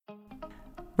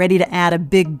Ready to add a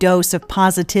big dose of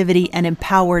positivity and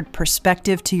empowered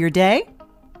perspective to your day?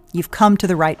 You've come to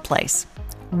the right place.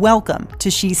 Welcome to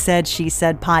She Said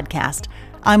podcast.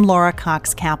 I'm Laura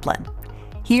Cox Kaplan.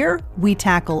 Here, we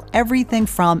tackle everything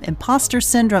from imposter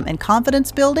syndrome and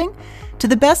confidence building to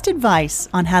the best advice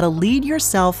on how to lead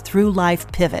yourself through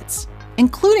life pivots,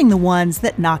 including the ones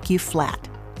that knock you flat.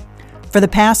 For the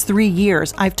past 3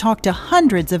 years, I've talked to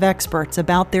hundreds of experts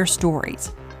about their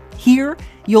stories. Here,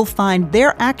 you'll find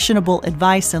their actionable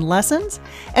advice and lessons,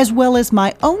 as well as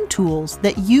my own tools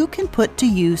that you can put to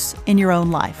use in your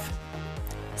own life.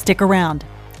 Stick around.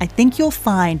 I think you'll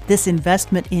find this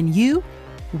investment in you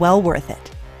well worth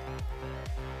it.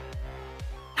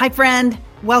 Hi, friend.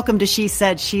 Welcome to She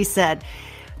Said.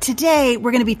 Today,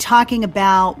 we're going to be talking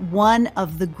about one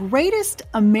of the greatest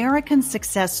American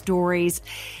success stories.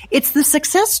 It's the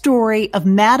success story of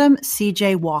Madam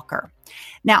C.J. Walker.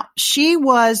 Now, she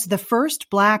was the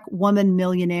first Black woman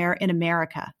millionaire in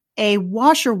America, a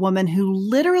washerwoman who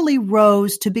literally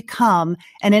rose to become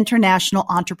an international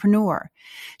entrepreneur.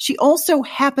 She also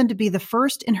happened to be the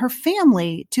first in her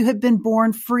family to have been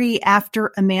born free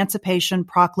after Emancipation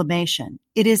Proclamation.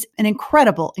 It is an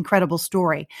incredible, incredible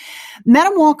story.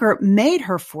 Madam Walker made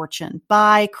her fortune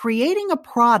by creating a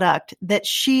product that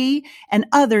she and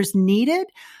others needed,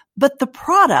 but the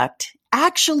product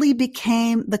actually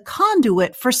became the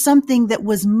conduit for something that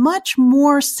was much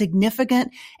more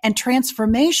significant and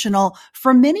transformational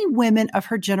for many women of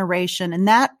her generation, and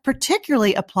that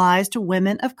particularly applies to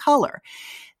women of color.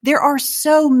 There are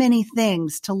so many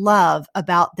things to love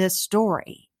about this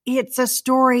story. It's a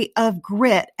story of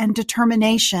grit and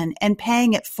determination and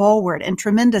paying it forward and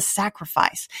tremendous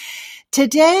sacrifice.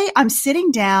 Today, I'm sitting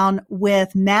down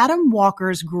with Madam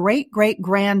Walker's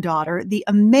great-great-granddaughter, the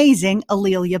amazing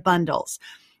A'Lelia Bundles.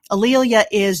 A'Lelia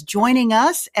is joining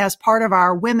us as part of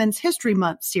our Women's History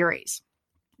Month series.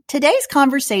 Today's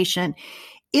conversation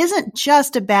isn't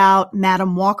just about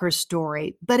Madam Walker's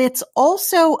story, but it's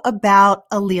also about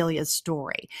A'Lelia's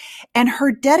story and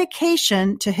her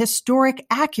dedication to historic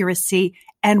accuracy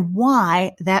and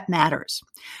why that matters.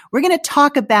 We're going to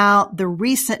talk about the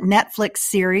recent Netflix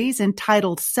series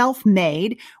entitled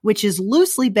Self-Made, which is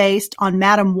loosely based on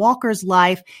Madam Walker's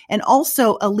life, and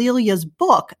also A'Lelia's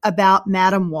book about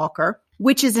Madam Walker,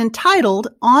 which is entitled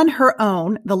On Her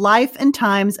Own, The Life and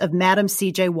Times of Madam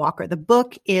C.J. Walker. The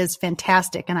book is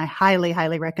fantastic, and I highly,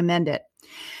 highly recommend it.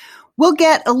 We'll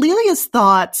get A'Lelia's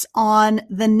thoughts on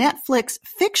the Netflix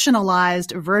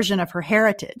fictionalized version of her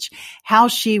heritage, how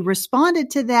she responded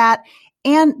to that,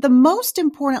 and the most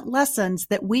important lessons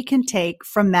that we can take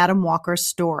from Madam Walker's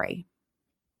story.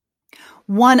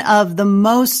 One of the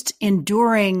most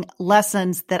enduring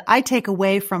lessons that I take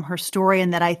away from her story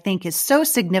and that I think is so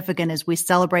significant as we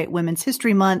celebrate Women's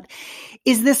History Month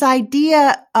is this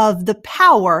idea of the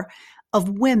power of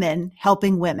women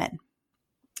helping women.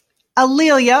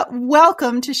 A'Lelia,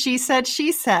 welcome to She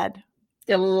Said.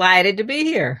 Delighted to be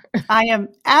here. I am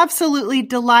absolutely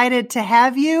delighted to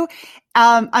have you.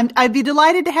 I'd be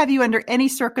delighted to have you under any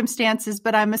circumstances,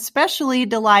 but I'm especially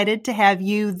delighted to have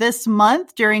you this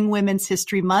month during Women's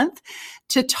History Month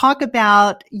to talk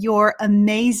about your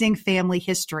amazing family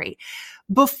history.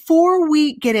 Before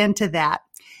we get into that,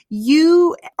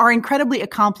 you are incredibly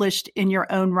accomplished in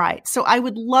your own right. So I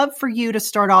would love for you to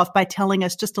start off by telling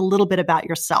us just a little bit about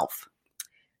yourself.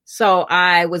 So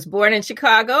I was born in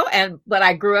Chicago, but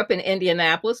I grew up in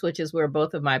Indianapolis, which is where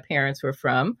both of my parents were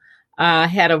from.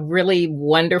 Had a really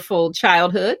wonderful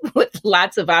childhood with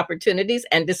lots of opportunities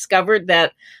and discovered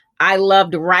that I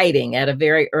loved writing at a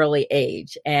very early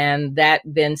age. And that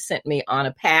then sent me on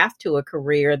a path to a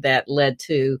career that led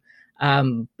to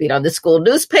the school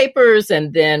newspapers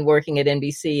and then working at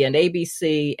NBC and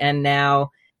ABC, and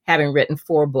now having written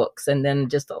 4 books and then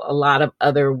just a lot of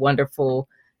other wonderful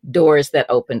doors that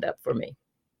opened up for me.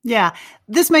 Yeah,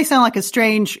 this may sound like a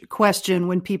strange question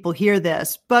when people hear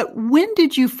this, but when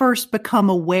did you first become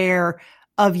aware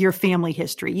of your family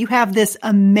history? You have this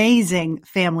amazing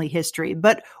family history,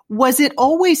 but was it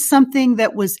always something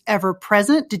that was ever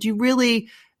present? Did you really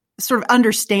sort of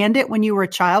understand it when you were a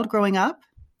child growing up?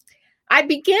 I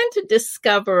began to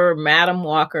discover Madam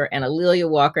Walker and A'Lelia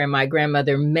Walker and my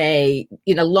grandmother May,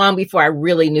 long before I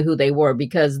really knew who they were,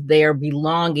 because their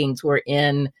belongings were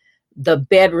in the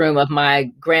bedroom of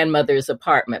my grandmother's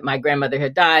apartment. My grandmother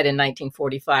had died in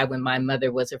 1945 when my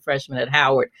mother was a freshman at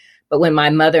Howard. But when my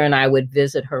mother and I would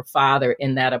visit her father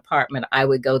in that apartment, I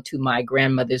would go to my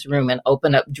grandmother's room and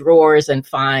open up drawers and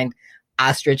find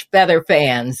ostrich feather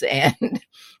fans and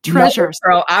treasures,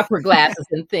 pearl opera glasses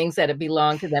and things that had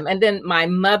belonged to them. And then my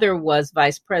mother was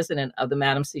vice president of the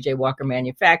Madam C.J. Walker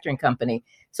Manufacturing Company.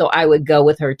 So I would go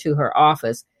with her to her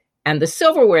office. And the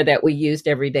silverware that we used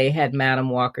every day had Madam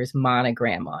Walker's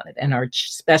monogram on it, and her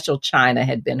special china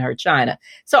had been her china.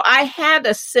 So I had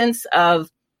a sense of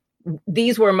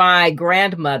these were my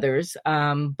grandmothers,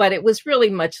 but it was really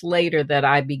much later that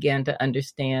I began to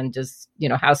understand just,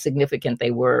 how significant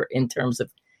they were in terms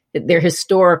of their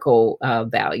historical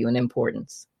value and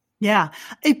importance. Yeah.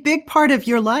 A big part of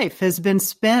your life has been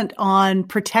spent on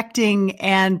protecting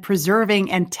and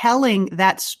preserving and telling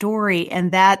that story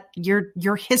and that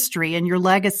your history and your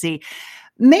legacy.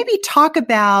 Maybe talk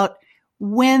about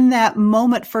when that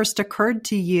moment first occurred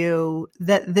to you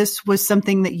that this was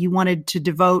something that you wanted to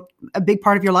devote a big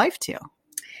part of your life to.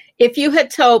 If you had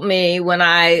told me when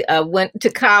I went to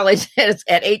college at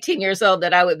 18 years old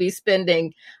that I would be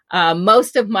spending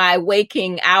most of my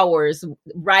waking hours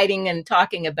writing and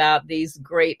talking about these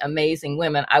great, amazing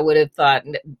women, I would have thought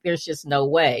there's just no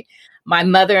way. My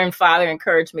mother and father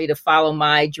encouraged me to follow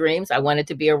my dreams. I wanted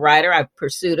to be a writer. I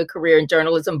pursued a career in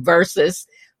journalism versus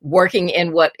working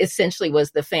in what essentially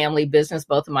was the family business.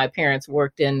 Both of my parents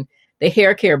worked in the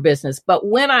hair care business. But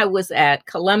when I was at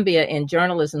Columbia in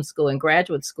journalism school and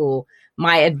graduate school,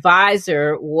 my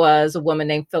advisor was a woman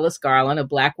named Phyllis Garland, a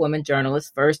Black woman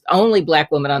journalist, only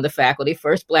Black woman on the faculty,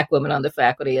 first Black woman on the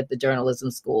faculty at the journalism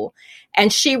school.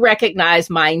 And she recognized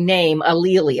my name,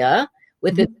 Alelia,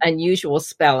 with its unusual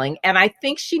spelling. And I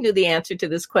think she knew the answer to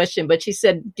this question, but she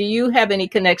said, "Do you have any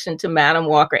connection to Madam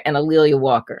Walker and Alelia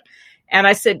Walker?" And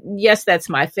I said, "Yes, that's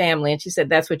my family." And she said,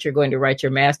 "That's what you're going to write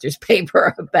your master's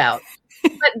paper about."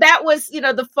 But that was,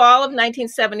 the fall of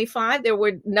 1975. There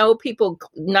were no people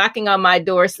knocking on my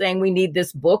door saying, "We need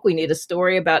this book. We need a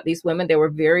story about these women." There were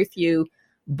very few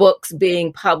books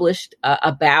being published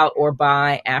about or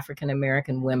by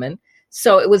African-American women.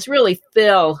 So it was really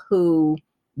Phil who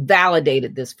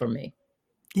validated this for me.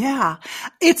 Yeah.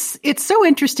 It's so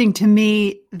interesting to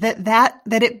me that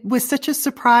it was such a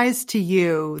surprise to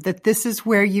you that this is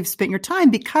where you've spent your time,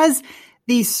 because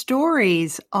these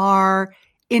stories are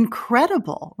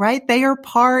incredible, right? They are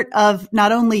part of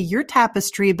not only your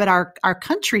tapestry, but our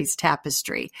country's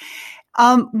tapestry.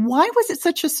 Why was it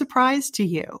such a surprise to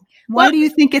you? Why do you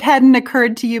think it hadn't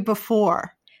occurred to you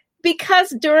before? Because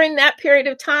during that period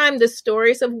of time, the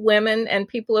stories of women and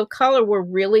people of color were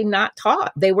really not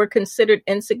taught. They were considered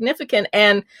insignificant.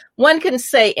 And one can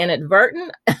say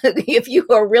inadvertent, if you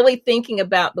are really thinking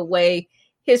about the way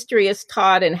history is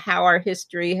taught and how our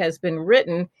history has been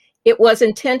written, it was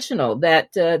intentional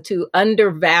that to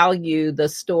undervalue the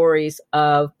stories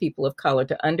of people of color,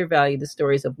 to undervalue the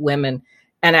stories of women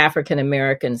and African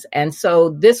Americans. And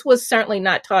so this was certainly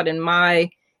not taught in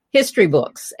my history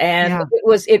books. And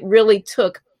it really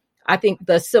took, I think,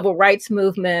 the civil rights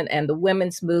movement and the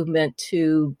women's movement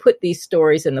to put these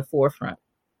stories in the forefront.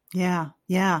 Yeah.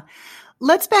 Yeah.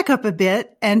 Let's back up a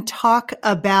bit and talk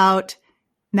about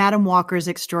Madam Walker's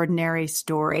extraordinary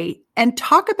story and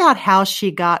talk about how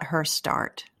she got her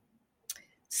start.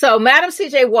 So Madam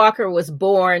C.J. Walker was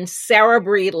born Sarah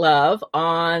Breedlove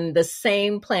on the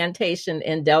same plantation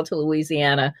in Delta,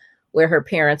 Louisiana, where her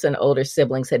parents and older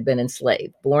siblings had been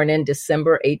enslaved. Born in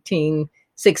December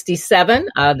 1867,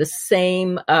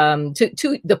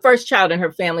 the first child in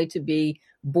her family to be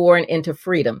born into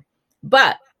freedom.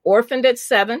 But orphaned at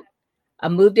 7,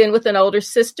 moved in with an older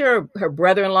sister. Her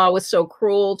brother-in-law was so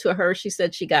cruel to her, she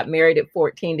said she got married at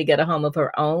 14 to get a home of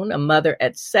her own, a mother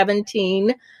at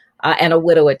 17, and a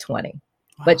widow at 20.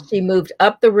 But she moved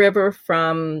up the river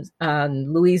from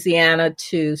Louisiana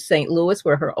to St. Louis,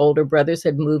 where her older brothers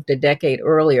had moved a decade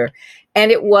earlier.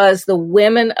 And it was the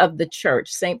women of the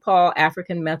church, St. Paul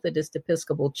African Methodist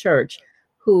Episcopal Church,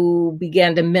 who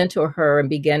began to mentor her and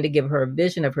began to give her a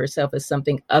vision of herself as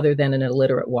something other than an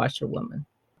illiterate washerwoman.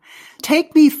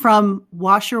 Take me from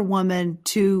washerwoman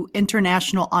to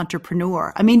international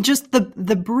entrepreneur. I mean, just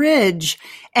the bridge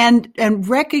and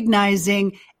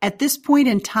recognizing at this point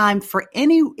in time for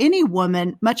any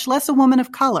woman, much less a woman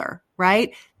of color,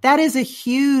 right? That is a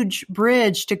huge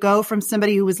bridge to go from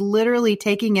somebody who was literally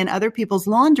taking in other people's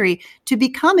laundry to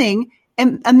becoming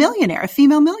a millionaire, a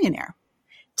female millionaire.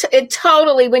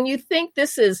 Totally. When you think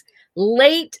this is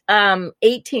late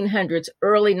 1800s,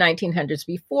 early 1900s,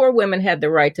 before women had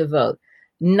the right to vote,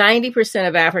 90%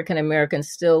 of African Americans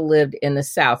still lived in the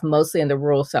South, mostly in the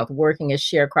rural South, working as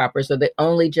sharecroppers, or the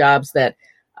only jobs that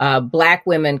Black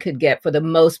women could get, for the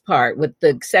most part, with the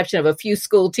exception of a few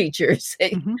school teachers,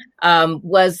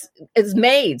 was as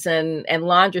maids and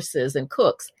laundresses and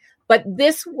cooks. But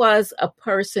this was a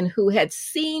person who had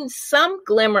seen some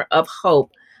glimmer of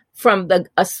hope from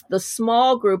the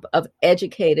small group of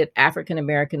educated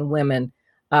African-American women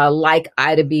like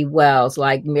Ida B. Wells,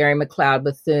 like Mary McLeod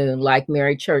Bethune, like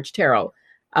Mary Church Terrell,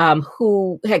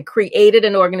 who had created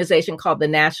an organization called the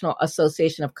National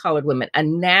Association of Colored Women, a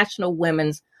national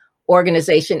women's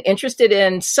organization interested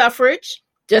in suffrage,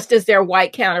 just as their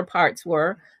white counterparts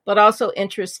were, but also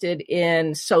interested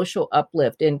in social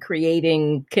uplift, in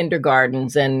creating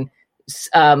kindergartens and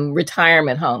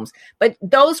retirement homes. But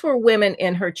those were women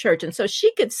in her church. And so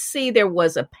she could see there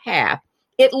was a path.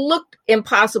 It looked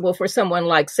impossible for someone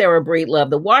like Sarah Breedlove,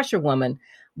 the washerwoman.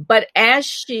 But as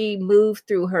she moved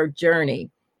through her journey,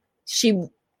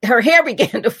 her hair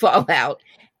began to fall out,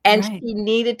 and Right. she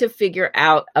needed to figure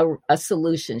out a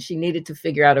solution. She needed to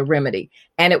figure out a remedy.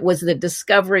 And it was the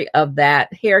discovery of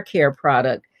that hair care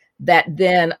product that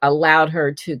then allowed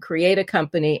her to create a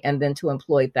company and then to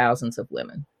employ thousands of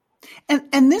women.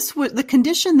 And this was the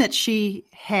condition that she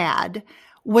had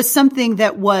was something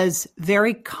that was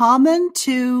very common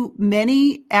to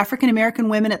many African American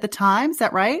women at the time. Is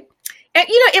that right? And,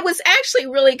 it was actually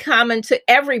really common to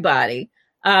everybody.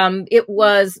 It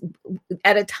was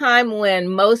at a time when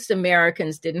most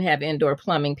Americans didn't have indoor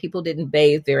plumbing. People didn't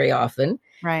bathe very often.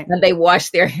 Right. And they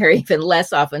washed their hair even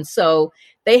less often. So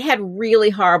they had really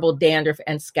horrible dandruff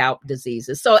and scalp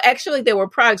diseases. So actually there were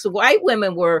products. White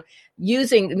women were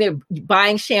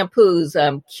buying shampoos.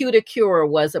 Cuticure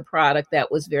was a product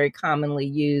that was very commonly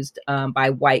used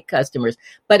by white customers,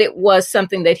 but it was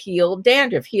something that healed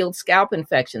dandruff, healed scalp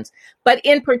infections. But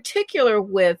in particular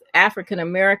with African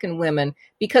American women,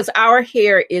 because our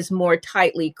hair is more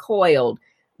tightly coiled,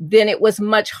 then it was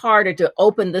much harder to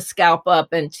open the scalp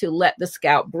up and to let the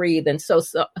scalp breathe. And so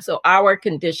our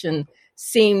condition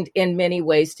seemed in many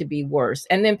ways to be worse.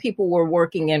 And then people were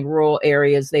working in rural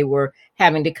areas. They were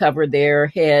having to cover their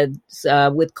heads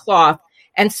with cloth.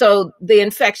 And so the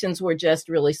infections were just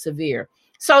really severe.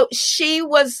 So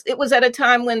it was at a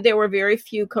time when there were very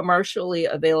few commercially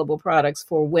available products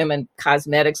for women.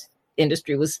 Cosmetics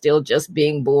industry was still just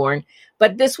being born.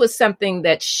 But this was something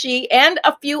that she and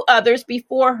a few others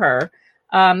before her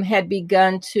had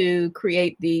begun to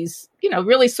create these,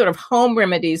 really sort of home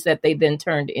remedies that they then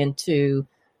turned into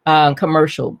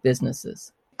commercial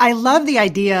businesses. I love the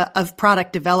idea of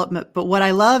product development, but what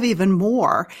I love even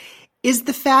more is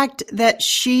the fact that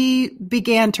she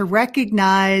began to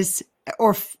recognize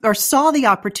or saw the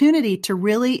opportunity to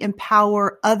really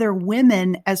empower other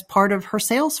women as part of her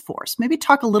sales force. Maybe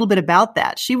talk a little bit about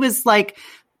that. She was like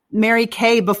Mary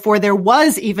Kay before there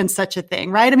was even such a thing,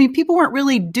 right? I mean, people weren't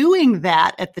really doing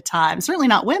that at the time, certainly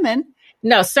not women.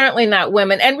 No, certainly not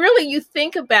women. And really, you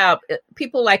think about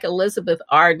people like Elizabeth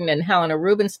Arden and Helena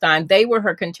Rubinstein, they were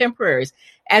her contemporaries.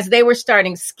 As they were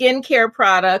starting skincare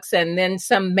products and then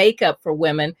some makeup for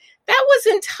women, that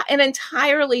was an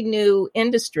entirely new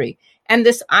industry. And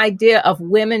this idea of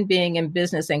women being in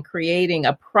business and creating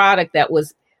a product that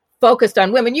was focused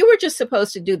on women, you were just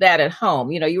supposed to do that at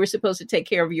home. You were supposed to take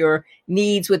care of your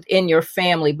needs within your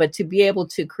family, but to be able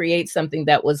to create something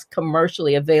that was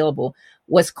commercially available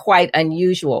was quite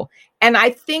unusual. And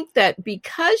I think that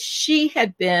because she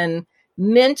had been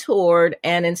mentored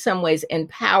and in some ways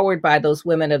empowered by those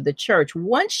women of the church,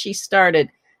 once she started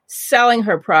selling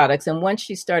her products and once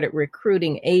she started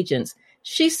recruiting agents,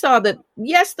 she saw that,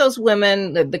 yes, those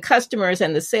women, the customers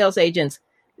and the sales agents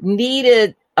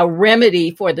needed a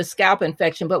remedy for the scalp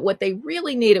infection, but what they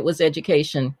really needed was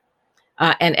education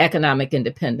and economic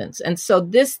independence. And so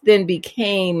this then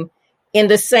became, in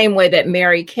the same way that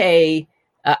Mary Kay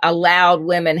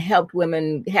helped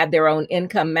women have their own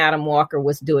income, Madam Walker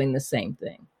was doing the same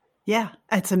thing. Yeah,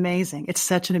 it's amazing. It's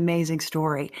such an amazing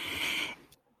story.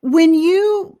 When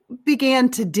you began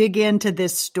to dig into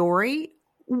this story,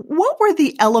 what were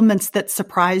the elements that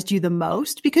surprised you the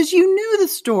most? Because you knew the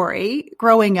story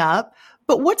growing up,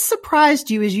 but what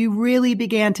surprised you as you really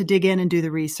began to dig in and do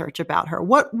the research about her?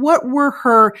 What were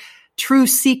her true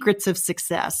secrets of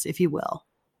success, if you will?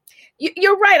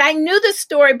 You're right. I knew the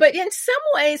story, but in some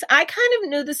ways, I kind of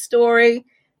knew the story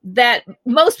that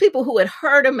most people who had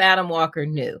heard of Madam Walker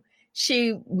knew.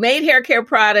 She made hair care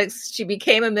products. She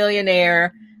became a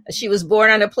millionaire. She was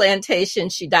born on a plantation.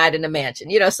 She died in a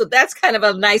mansion. So that's kind of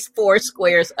a nice 4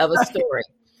 squares of a story.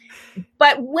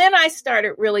 But when I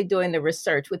started really doing the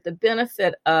research with the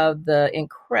benefit of the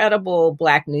incredible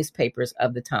Black newspapers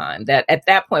of the time that at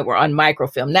that point were on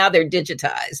microfilm, now they're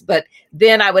digitized. But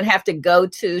then I would have to go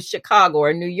to Chicago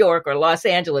or New York or Los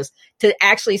Angeles to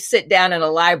actually sit down in a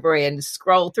library and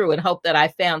scroll through and hope that I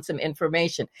found some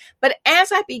information. But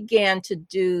as I began to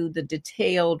do the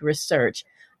detailed research,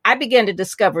 I began to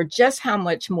discover just how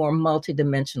much more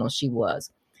multidimensional she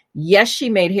was. Yes, she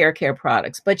made hair care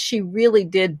products, but she really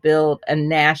did build a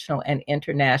national and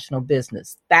international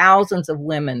business. Thousands of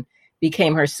women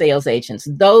became her sales agents.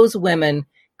 Those women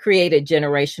created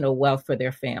generational wealth for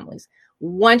their families.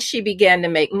 once she began to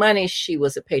make money, she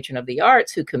was a patron of the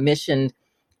arts who commissioned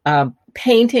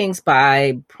paintings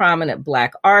by prominent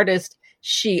Black artists.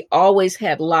 She always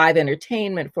had live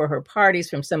entertainment for her parties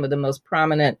from some of the most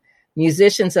prominent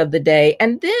musicians of the day.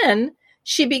 And then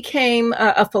she became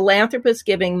a philanthropist,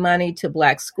 giving money to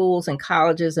Black schools and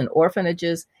colleges and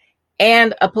orphanages,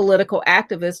 and a political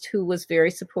activist who was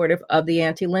very supportive of the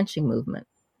anti-lynching movement.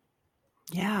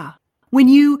 Yeah. When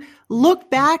you look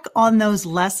back on those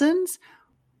lessons,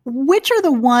 which are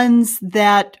the ones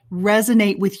that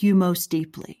resonate with you most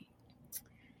deeply?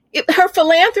 Her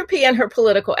philanthropy and her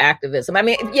political activism. I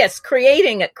mean, yes,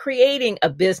 creating a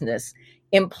business,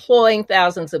 employing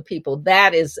thousands of people,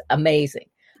 that is amazing.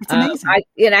 It's amazing.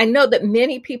 I know that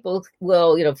many people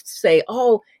will, say,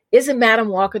 "Oh, isn't Madam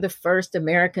Walker the first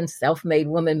American self-made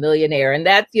woman millionaire?" And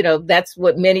that, that's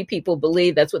what many people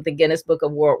believe. That's what the Guinness Book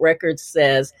of World Records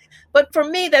says. But for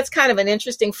me, that's kind of an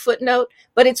interesting footnote.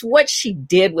 But it's what she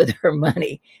did with her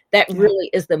money that really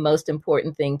is the most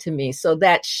important thing to me. So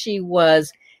that she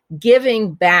was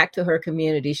giving back to her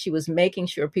community. She was making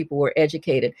sure people were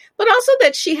educated, but also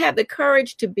that she had the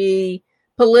courage to be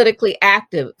politically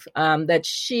active, that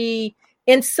she,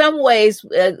 in some ways,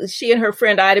 she and her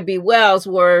friend Ida B. Wells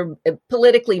were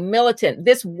politically militant.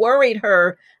 This worried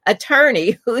her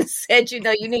attorney, who said, you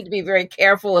need to be very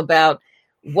careful about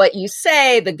what you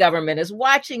say. The government is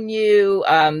watching you.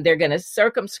 They're going to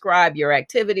circumscribe your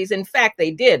activities. In fact,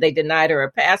 they did. They denied her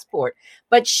a passport.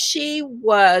 But she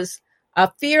was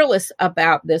fearless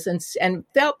about this and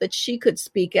felt that she could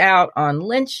speak out on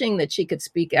lynching, that she could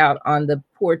speak out on the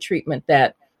poor treatment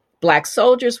that Black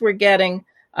soldiers were getting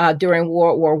during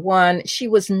World War I. She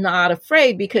was not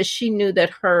afraid because she knew that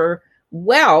her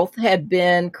wealth had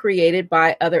been created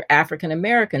by other African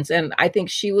Americans. And I think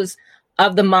she was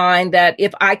of the mind that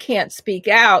if I can't speak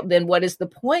out, then what is the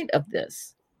point of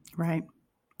this?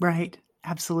 Right.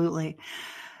 Absolutely.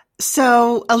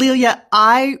 So, A'Lelia,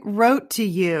 I wrote to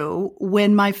you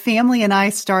when my family and I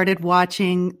started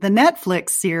watching the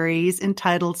Netflix series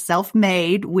entitled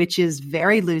Self-Made, which is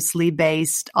very loosely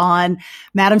based on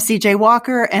Madam C.J.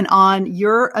 Walker and on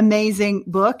your amazing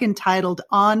book entitled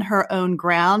On Her Own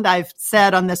Ground. I've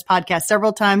said on this podcast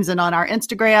several times and on our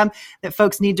Instagram that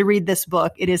folks need to read this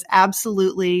book. It is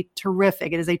absolutely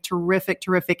terrific. It is a terrific,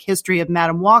 terrific history of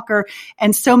Madam Walker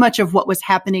and so much of what was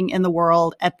happening in the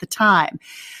world at the time.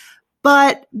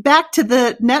 But back to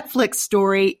the Netflix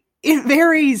story, it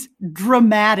varies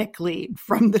dramatically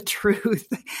from the truth.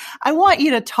 I want you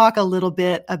to talk a little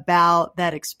bit about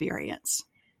that experience.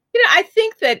 I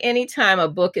think that anytime a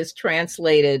book is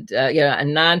translated, a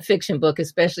nonfiction book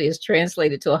especially is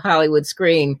translated to a Hollywood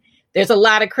screen, there's a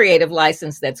lot of creative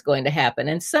license that's going to happen.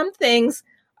 And some things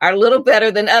are a little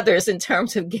better than others in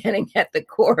terms of getting at the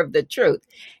core of the truth.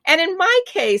 And in my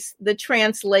case, the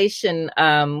translation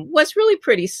was really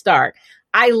pretty stark.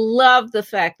 I love the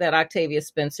fact that Octavia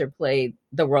Spencer played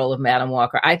the role of Madam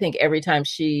Walker. I think every time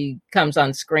she comes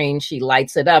on screen, she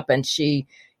lights it up and she,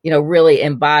 really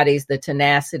embodies the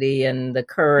tenacity and the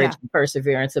courage and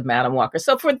perseverance of Madam Walker.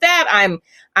 So for that,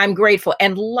 I'm grateful.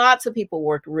 And lots of people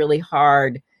worked really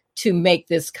hard to make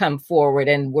this come forward,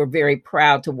 and we're very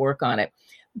proud to work on it.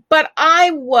 But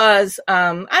I was,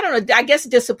 I don't know, I guess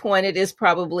disappointed is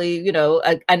probably,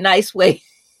 a nice way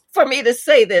for me to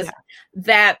say this,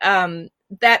 that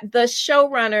the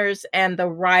showrunners and the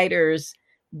writers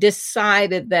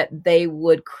decided that they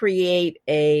would create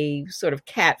a sort of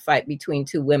catfight between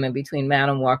two women, between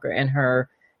Madam Walker and her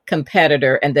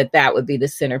competitor, and that would be the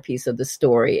centerpiece of the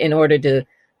story in order to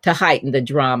heighten the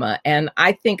drama. And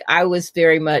I think I was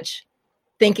very much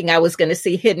thinking I was going to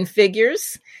see Hidden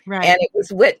Figures. Right. And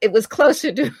it was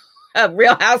closer to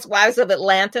Real Housewives of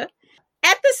Atlanta.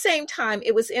 At the same time,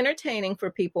 it was entertaining for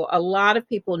people. A lot of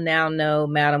people now know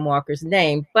Madam Walker's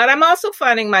name, but I'm also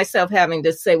finding myself having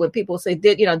to say, when people say,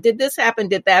 did this happen?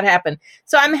 Did that happen?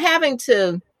 So I'm having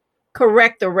to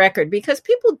correct the record because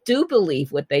people do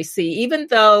believe what they see, even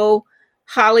though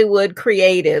Hollywood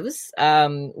creatives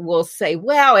will say,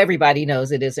 well, everybody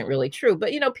knows it isn't really true.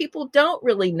 But, people don't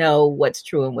really know what's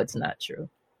true and what's not true.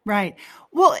 Right.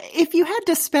 Well, if you had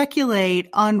to speculate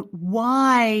on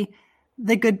why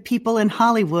the good people in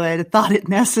Hollywood thought it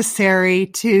necessary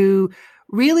to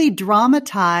really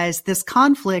dramatize this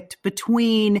conflict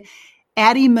between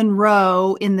Addie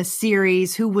Monroe in the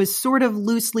series, who was sort of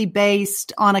loosely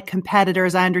based on a competitor,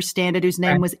 as I understand it, whose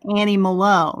name was Annie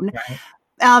Malone. Right.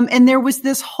 And there was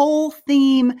this whole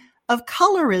theme of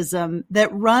colorism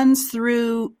that runs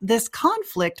through this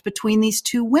conflict between these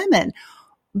two women.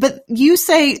 But you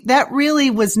say that really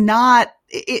was not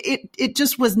it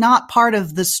just was not part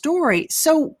of the story.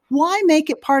 So why make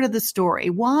it part of the story?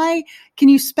 Why can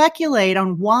you speculate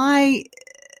on why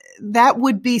that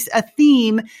would be a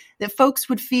theme that folks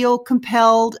would feel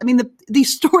compelled? I mean, the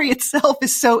story itself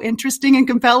is so interesting and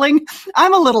compelling.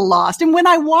 I'm a little lost. And when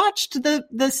I watched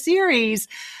the series,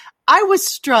 I was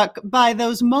struck by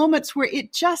those moments where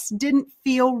it just didn't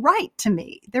feel right to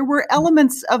me. There were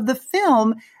elements of the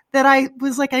film that I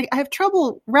was like, I have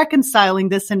trouble reconciling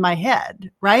this in my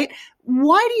head, right?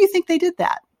 Why do you think they did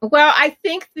that? Well, I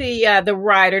think the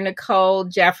writer, Nicole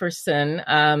Jefferson,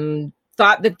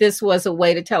 thought that this was a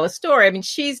way to tell a story. I mean,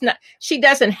 she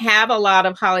doesn't have a lot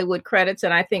of Hollywood credits.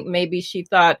 And I think maybe she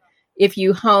thought if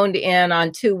you honed in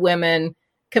on two women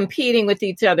competing with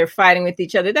each other, fighting with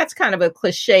each other, that's kind of a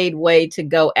cliched way to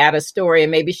go at a story.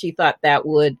 And maybe she thought that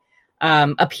would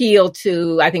appeal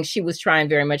to, I think she was trying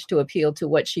very much to appeal to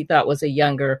what she thought was a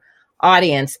younger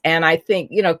audience. And I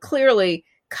think, clearly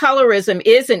colorism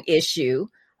is an issue,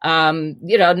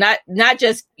 not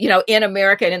just, in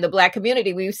America and in the Black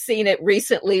community. We've seen it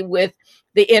recently with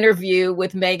the interview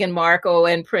with Meghan Markle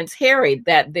and Prince Harry,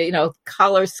 that,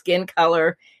 skin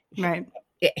color, right,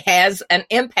 it has an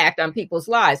impact on people's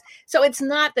lives. So it's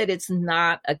not that it's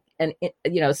not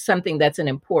something that's an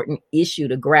important issue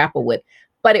to grapple with,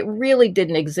 but it really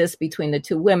didn't exist between the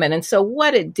two women. And so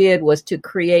what it did was to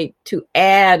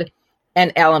add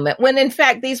an element when in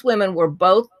fact these women were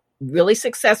both really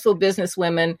successful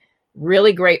businesswomen,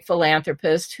 really great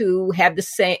philanthropists who had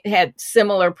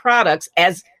similar products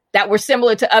that were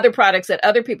similar to other products that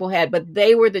other people had, but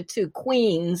they were the two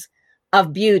queens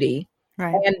of beauty.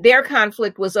 Right. And their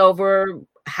conflict was over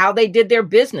how they did their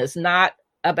business, not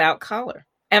about color.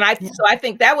 And so I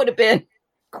think that would have been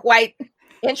quite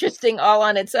interesting all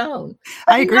on its own.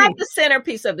 But I agree. Not the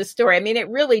centerpiece of the story. I mean, it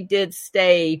really did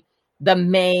stay the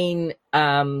main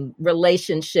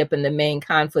relationship and the main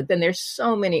conflict. And there's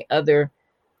so many other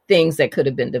things that could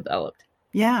have been developed.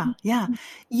 Yeah, yeah.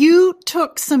 You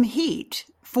took some heat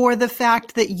for the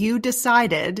fact that you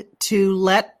decided to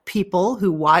let people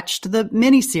who watched the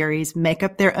miniseries make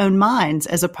up their own minds,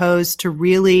 as opposed to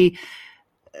really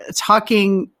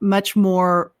talking much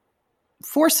more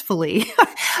forcefully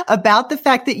about the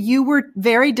fact that you were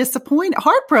very disappointed,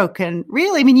 heartbroken,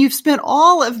 really. I mean, you've spent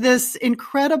all of this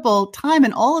incredible time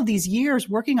and all of these years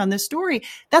working on this story.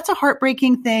 That's a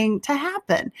heartbreaking thing to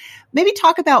happen. Maybe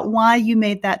talk about why you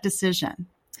made that decision.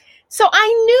 So I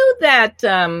knew that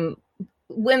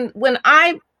when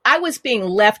I was being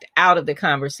left out of the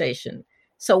conversation.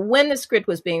 So when the script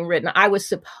was being written, I was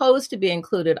supposed to be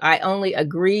included. I only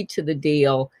agreed to the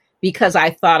deal because I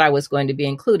thought I was going to be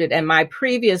included. And my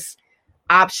previous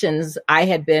options, I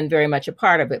had been very much a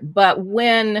part of it. But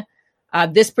when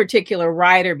this particular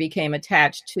writer became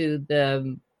attached to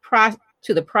the process,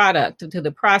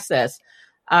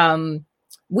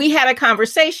 we had a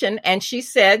conversation, and she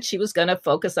said she was going to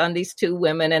focus on these two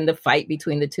women and the fight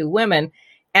between the two women.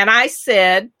 And I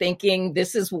said, thinking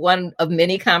this is one of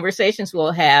many conversations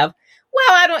we'll have, well,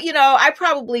 I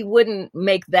probably wouldn't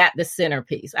make that the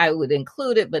centerpiece. I would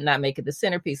include it, but not make it the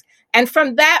centerpiece. And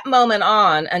from that moment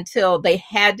on, until they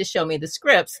had to show me the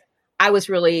scripts, I was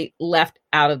really left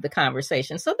out of the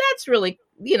conversation. So that's really,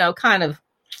 kind of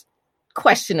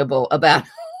questionable about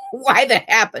why that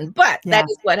happened, but that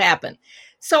is what happened.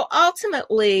 So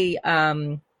ultimately,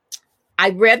 I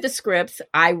read the scripts,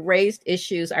 I raised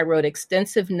issues, I wrote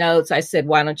extensive notes. I said,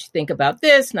 why don't you think about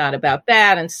this, not about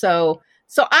that? And so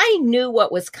I knew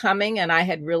what was coming, and I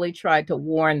had really tried to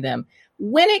warn them.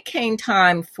 When it came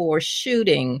time for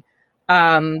shooting,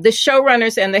 the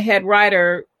showrunners and the head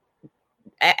writer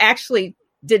actually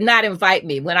did not invite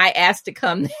me. When I asked to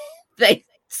come,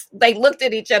 they looked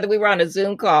at each other. We were on a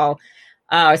Zoom call,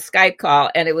 Skype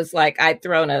call, and it was like I'd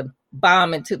thrown a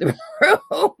bomb into the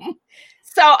room.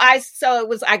 I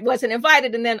wasn't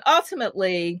invited. And then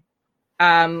ultimately,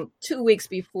 2 weeks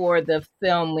before the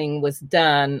filming was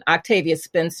done, Octavia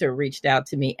Spencer reached out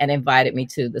to me and invited me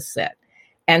to the set.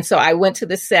 And so I went to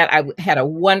the set. I had a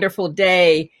wonderful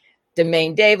day.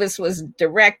 Demaine Davis was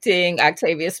directing.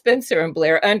 Octavia Spencer and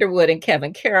Blair Underwood and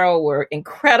Kevin Carroll were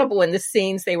incredible in the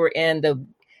scenes they were in. The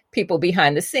people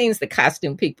behind the scenes, the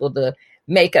costume people, the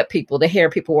makeup people, the hair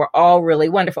people were all really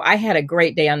wonderful. I had a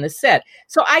great day on the set.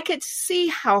 So I could see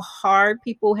how hard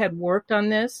people had worked on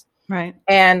this. Right.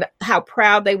 And how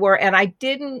proud they were. And I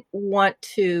didn't want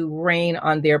to rain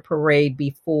on their parade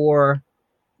before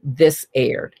this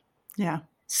aired. Yeah.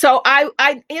 So and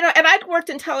I'd worked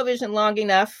in television long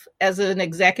enough as an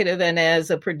executive and as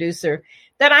a producer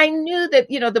that I knew that,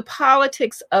 the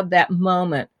politics of that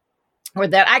moment, or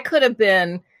that I could have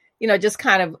been, just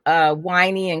kind of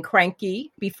whiny and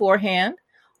cranky beforehand,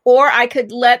 or I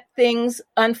could let things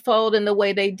unfold in the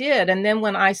way they did. And then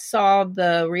when I saw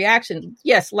the reaction,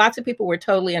 yes, lots of people were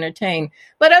totally entertained,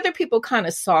 but other people kind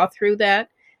of saw through that.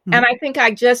 Mm-hmm. And I think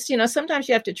I just, sometimes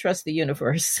you have to trust the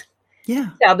universe. Yeah.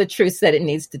 Tell the truth that it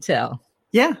needs to tell.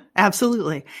 Yeah,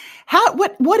 absolutely.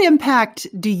 What impact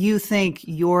do you think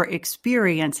your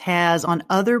experience has on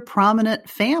other prominent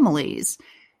families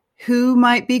who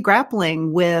might be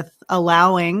grappling with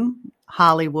allowing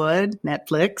Hollywood,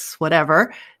 Netflix,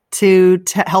 whatever, to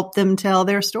help them tell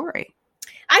their story?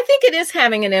 I think it is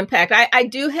having an impact. I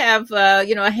do have,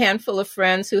 a handful of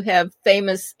friends who have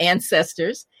famous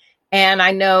ancestors. And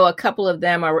I know a couple of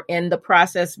them are in the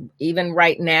process, even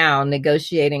right now,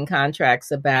 negotiating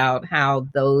contracts about how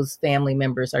those family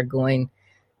members are going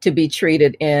to be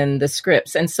treated in the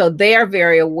scripts. And so they are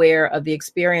very aware of the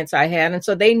experience I had. And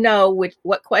so they know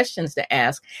what questions to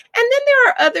ask. And then there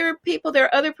are other people, there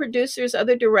are other producers,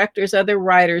 other directors, other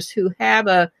writers who have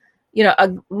a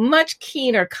much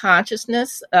keener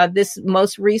consciousness. This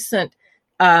most recent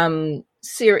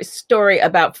series story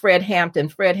about Fred Hampton.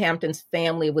 Fred Hampton's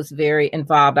family was very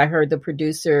involved. I heard the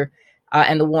producer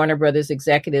and the Warner Brothers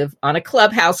executive on a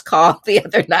Clubhouse call the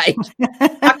other night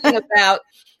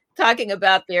talking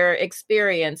about their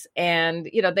experience. And,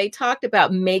 they talked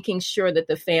about making sure that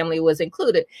the family was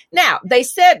included. Now, they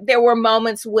said there were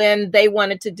moments when they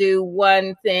wanted to do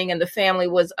one thing and the family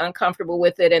was uncomfortable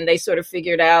with it. And they sort of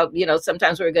figured out,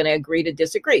 sometimes we're going to agree to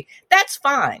disagree. That's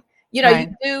fine. Right.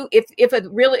 You do, if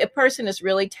a person is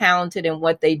really talented in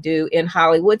what they do in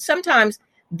Hollywood, sometimes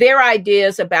their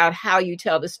ideas about how you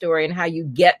tell the story and how you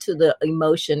get to the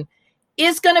emotion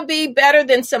is going to be better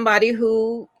than somebody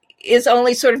who is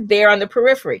only sort of there on the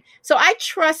periphery. So I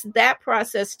trust that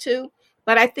process too.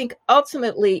 But I think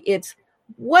ultimately it's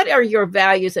what are your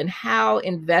values and how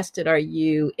invested are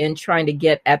you in trying to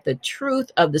get at the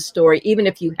truth of the story, even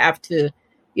if you have to,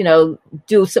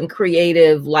 do some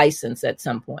creative license at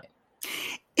some point.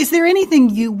 Is there anything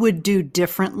you would do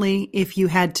differently if you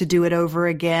had to do it over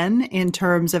again in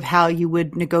terms of how you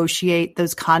would negotiate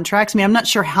those contracts? I mean, I'm not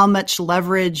sure how much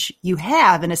leverage you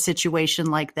have in a situation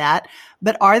like that,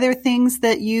 but are there things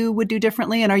that you would do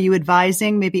differently? And are you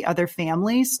advising maybe other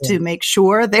families to make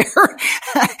sure that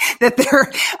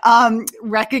they're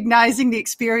recognizing the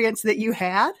experience that you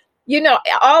had?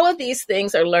 All of these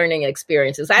things are learning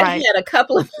experiences. I've had a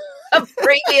couple of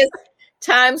previous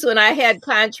times when I had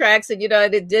contracts and,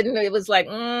 it was like,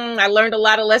 I learned a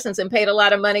lot of lessons and paid a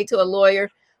lot of money to a lawyer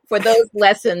for those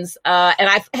lessons. And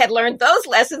I had learned those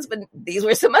lessons, but these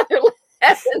were some other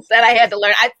lessons that I had to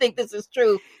learn. I think this is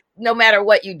true. No matter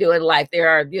what you do in life, there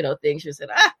are, things you said,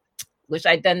 wish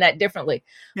I'd done that differently.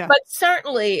 Yeah. But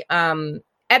certainly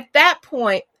at that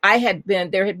point,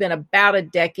 there had been about a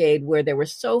decade where there were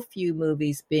so few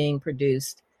movies being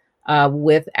produced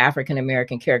with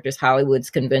African-American characters. Hollywood's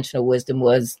conventional wisdom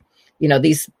was,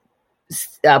 these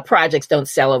projects don't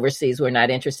sell overseas. We're not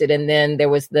interested. And then there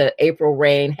was the April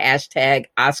Rain hashtag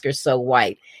Oscars So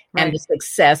White and the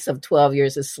success of 12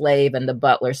 Years a Slave and The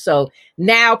Butler. So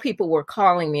now people were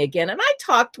calling me again. And I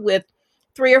talked with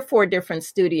 3 or 4 different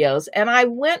studios. And I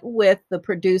went with the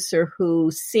producer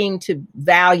who seemed to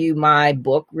value my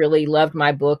book, really loved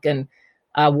my book and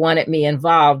wanted me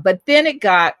involved. But then it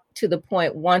got to the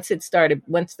point once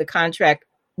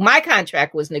my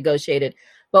contract was negotiated,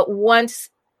 but once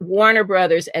Warner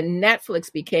Brothers and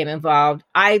Netflix became involved,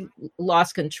 I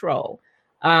lost control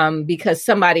because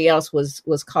somebody else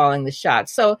was calling the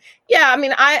shots. So, yeah, I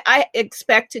mean, I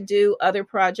expect to do other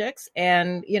projects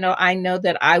and, I know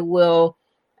that I will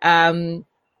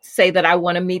say that I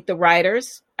want to meet the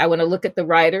writers. I want to look at the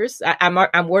writers.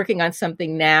 I'm working on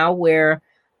something now where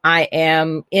I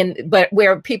am but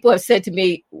where people have said to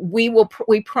me, we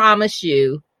promise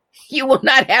you will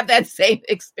not have that same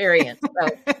experience. So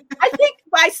I think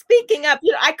by speaking up,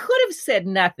 I could have said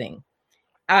nothing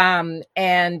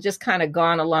and just kind of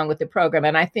gone along with the program.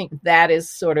 And I think that is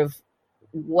sort of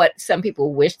what some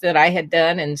people wish that I had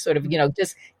done and sort of,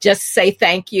 just say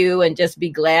thank you and just be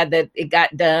glad that it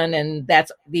got done. And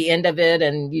that's the end of it.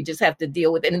 And you just have to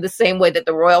deal with it in the same way that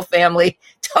the royal family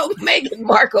told Meghan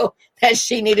Markle that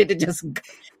she needed to just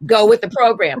go with the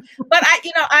program. But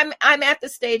I'm at the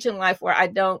stage in life where I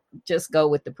don't just go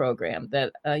with the program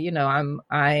that,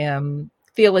 I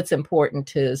feel it's important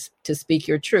to speak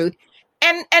your truth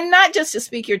and not just to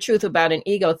speak your truth about an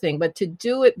ego thing, but to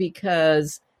do it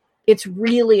because it's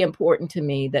really important to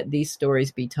me that these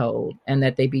stories be told and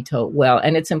that they be told well.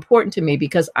 And it's important to me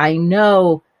because I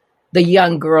know the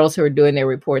young girls who are doing their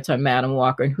reports on Madam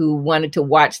Walker and who wanted to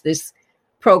watch this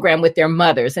program with their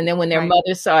mothers. And then when their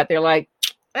mothers saw it, they're like,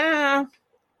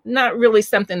 not really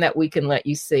something that we can let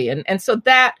you see. And so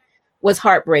that was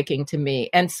heartbreaking to me.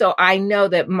 And so I know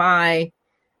that my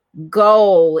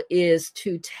goal is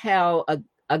to tell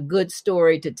a good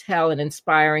story, to tell an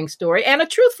inspiring story and a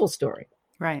truthful story.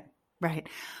 Right, right.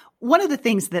 One of the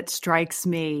things that strikes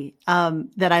me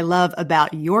that I love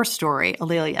about your story,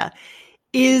 A'Lelia,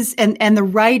 is and the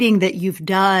writing that you've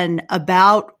done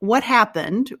about what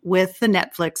happened with the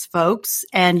Netflix folks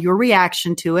and your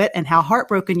reaction to it and how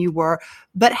heartbroken you were,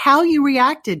 but how you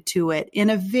reacted to it in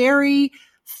a very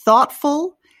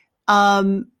thoughtful,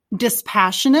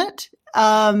 dispassionate,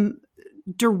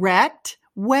 direct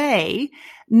way,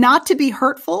 not to be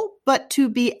hurtful, but to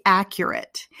be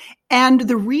accurate. And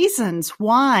the reasons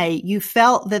why you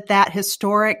felt that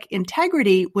historic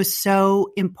integrity was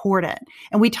so important.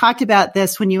 And we talked about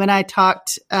this when you and I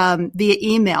talked via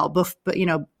email,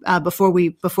 before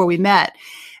we met.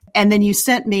 And then you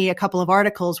sent me a couple of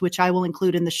articles, which I will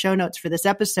include in the show notes for this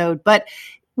episode. But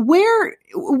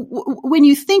when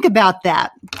you think about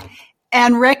that,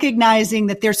 and recognizing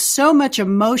that there's so much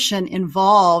emotion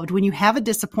involved when you have a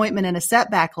disappointment and a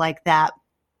setback like that,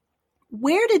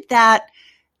 where did that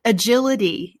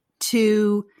agility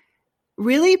to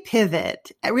really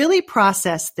pivot, really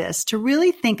process this, to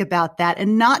really think about that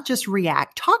and not just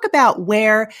react? Talk about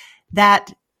where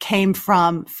that came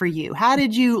from for you. How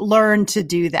did you learn to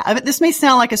do that? I mean, this may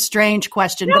sound like a strange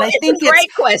question, but I think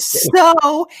it's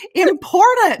so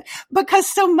important because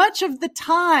so much of the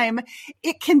time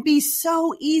it can be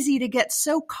so easy to get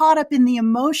so caught up in the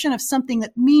emotion of something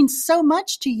that means so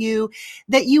much to you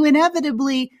that you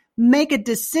inevitably make a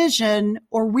decision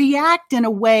or react in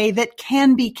a way that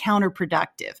can be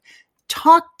counterproductive.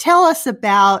 Tell us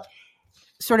about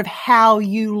sort of how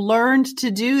you learned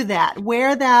to do that,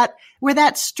 where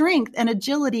that strength and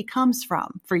agility comes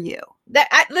from for you.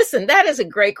 Listen, that is a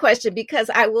great question because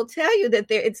I will tell you that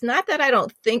it's not that I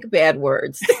don't think bad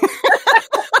words.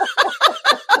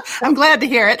 I'm glad to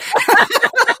hear it.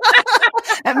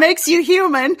 That makes you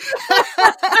human.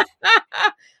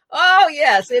 Oh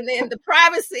yes, in the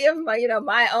privacy of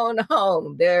my own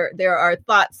home, there are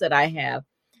thoughts that I have.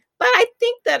 But I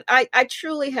think that I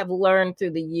truly have learned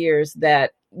through the years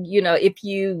that, if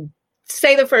you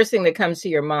say the first thing that comes to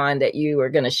your mind, that you are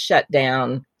going to shut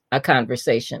down a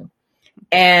conversation.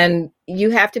 And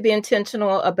you have to be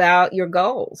intentional about your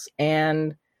goals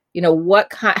and,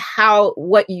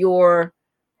 what your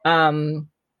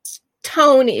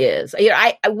tone is.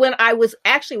 When I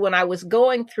was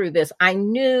going through this, I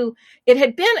knew it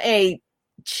had been a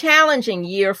challenging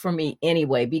year for me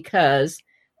anyway, because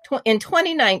in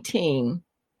 2019,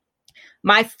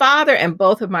 my father and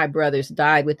both of my brothers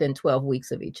died within 12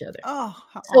 weeks of each other.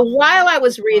 So while I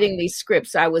was reading these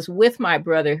scripts, I was with my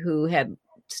brother who had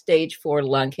stage 4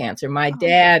 lung cancer. My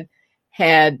dad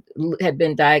had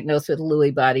been diagnosed with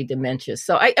Lewy body dementia.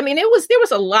 So there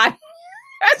was a lot.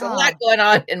 There's a lot going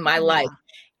on in my life.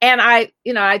 And I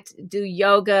do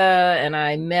yoga and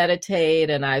I meditate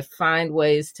and I find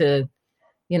ways to,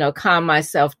 calm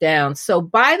myself down. So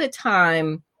by the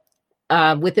time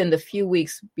within the few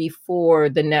weeks before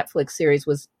the Netflix series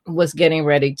was getting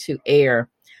ready to air,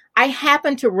 I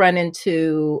happened to run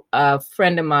into a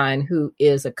friend of mine who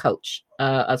is a coach,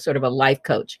 a sort of a life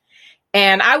coach.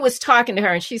 And I was talking to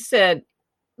her and she said,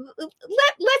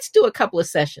 let's do a couple of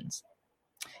sessions.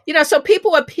 So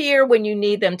people appear when you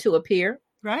need them to appear.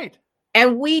 Right.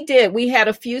 And we did. We had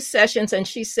a few sessions and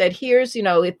she said, here's,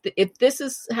 if this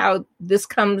is how this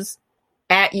comes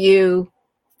at you,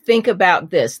 think about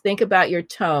this. Think about your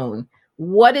tone.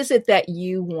 What is it that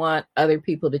you want other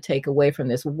people to take away from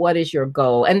this? What is your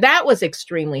goal? And that was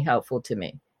extremely helpful to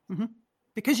me. Mm-hmm.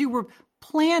 Because you were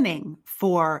planning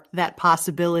for that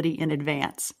possibility in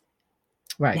advance.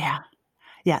 Right. Yeah.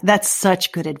 Yeah. That's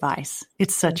such good advice.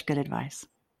 It's such good advice.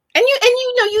 And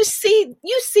you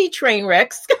see train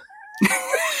wrecks.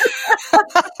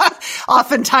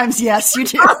 Oftentimes, yes, you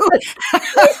do.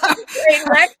 Train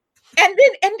wreck. And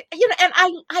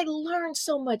I learn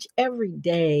so much every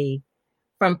day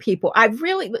from people. I've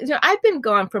been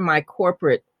gone from my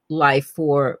corporate life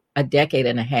for a decade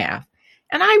and a half.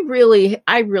 And I really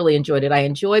enjoyed it. I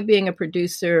enjoy being a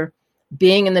producer,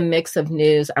 being in the mix of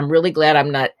news. I'm really glad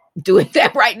I'm not doing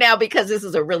that right now because this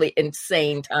is a really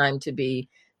insane time to be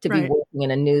working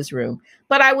in a newsroom.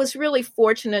 But I was really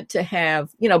fortunate to have,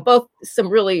 both some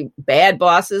really bad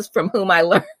bosses from whom I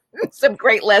learned some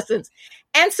great lessons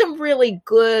and some really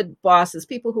good bosses,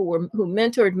 people who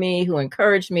mentored me, who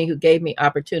encouraged me, who gave me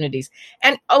opportunities.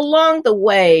 And along the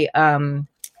way,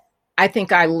 I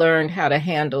think I learned how to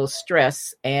handle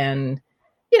stress and,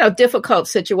 difficult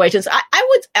situations. I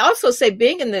would also say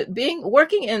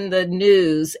working in the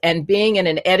news and being in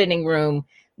an editing room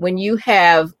when you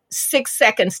have 6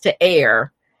 seconds to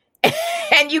air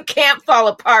and you can't fall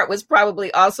apart was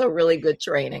probably also really good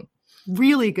training.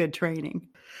 Really good training.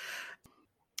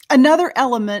 Another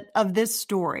element of this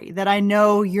story that I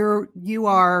know you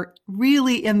are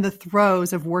really in the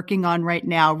throes of working on right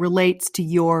now relates to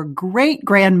your great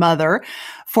grandmother,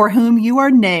 for whom you are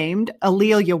named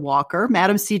A'Lelia Walker,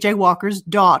 Madam C.J. Walker's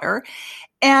daughter.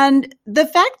 And the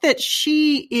fact that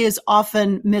she is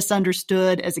often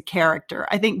misunderstood as a character,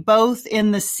 I think both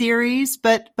in the series,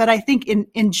 but I think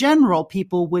in general,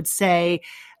 people would say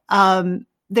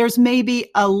there's maybe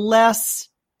a less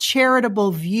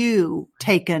charitable view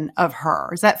taken of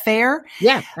her. Is that fair?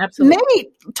 Yeah, absolutely. Maybe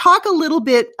talk a little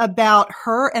bit about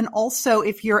her, and also,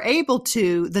 if you're able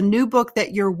to, the new book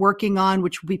that you're working on,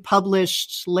 which will be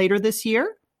published later this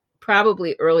year.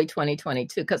 Probably early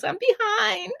 2022, because I'm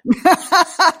behind.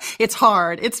 It's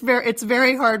hard. It's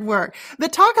very hard work.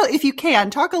 But if you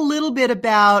can, talk a little bit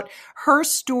about her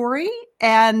story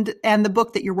and the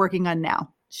book that you're working on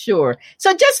now. Sure.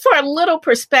 So just for a little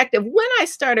perspective, when I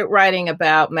started writing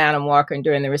about Madam Walker and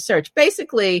doing the research,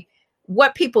 basically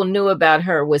what people knew about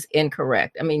her was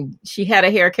incorrect. I mean, she had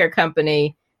a hair care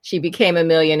company, she became a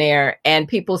millionaire, and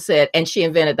people said, and she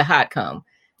invented the hot comb.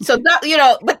 So,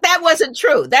 but that wasn't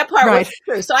true. That part wasn't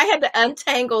true. So I had to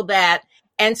untangle that.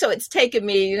 And so it's taken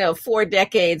me, 4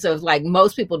 decades of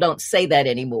most people don't say that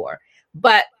anymore.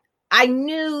 But I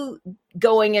knew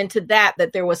going into that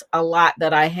there was a lot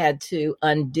that I had to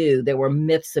undo. There were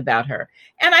myths about her.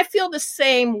 And I feel the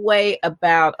same way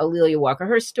about A'Lelia Walker.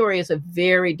 Her story is a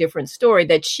very different story,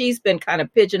 that she's been kind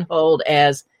of pigeonholed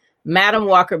as Madam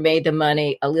Walker made the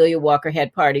money, A'Lelia Walker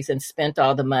had parties and spent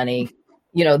all the money,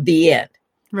 the end.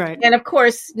 Right. And of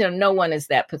course, no one is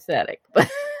that pathetic.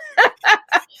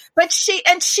 But she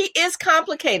is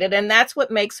complicated, and that's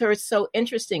what makes her so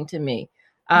interesting to me.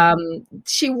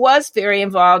 She was very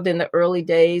involved in the early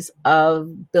days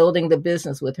of building the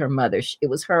business with her mother. It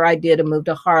was her idea to move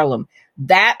to Harlem.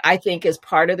 That, I think, is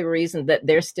part of the reason that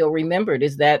they're still remembered,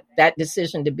 is that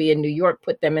decision to be in New York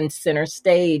put them in center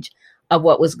stage of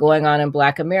what was going on in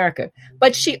Black America.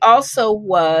 But she also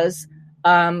was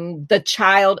the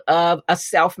child of a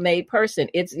self-made person.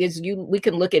 We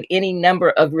can look at any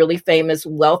number of really famous,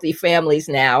 wealthy families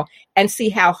now and see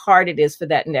how hard it is for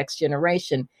that next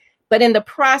generation. But in the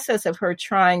process of her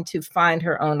trying to find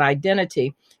her own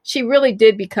identity, she really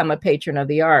did become a patron of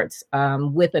the arts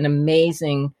with an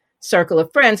amazing circle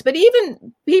of friends. But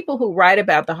even people who write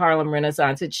about the Harlem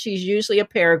Renaissance, she's usually a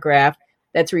paragraph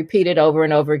that's repeated over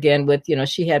and over again with,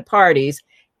 she had parties,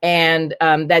 and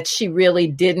that she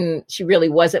really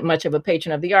wasn't much of a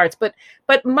patron of the arts. But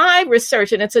my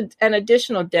research, and it's an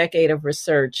additional decade of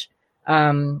research,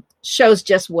 shows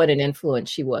just what an influence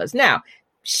she was. Now,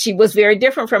 she was very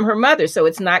different from her mother, so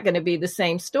it's not going to be the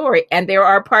same story. And there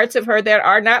are parts of her that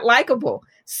are not likable.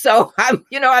 So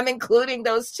I'm including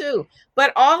those too.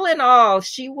 But all in all,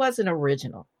 she was an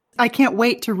original. I can't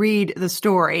wait to read the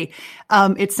story.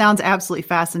 It sounds absolutely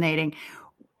fascinating.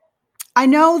 I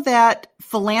know that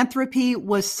philanthropy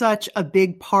was such a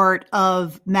big part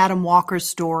of Madam Walker's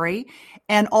story,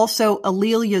 and also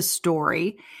A'Lelia's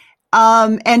story.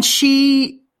 And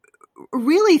she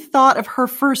really thought of her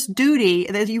first duty,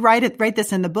 as you write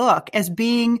this in the book, as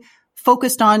being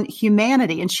focused on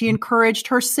humanity. And she encouraged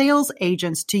her sales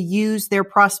agents to use their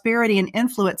prosperity and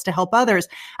influence to help others.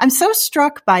 I'm so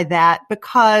struck by that,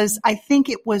 because I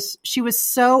think she was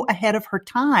so ahead of her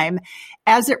time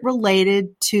as it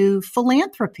related to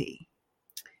philanthropy.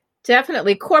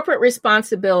 Definitely. Corporate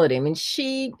responsibility. I mean,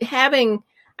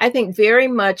 I think very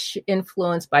much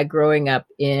influenced by growing up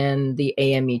in the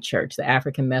AME Church, the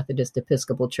African Methodist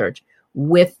Episcopal Church,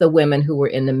 with the women who were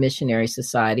in the Missionary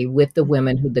Society, with the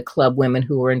the club women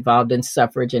who were involved in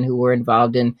suffrage and who were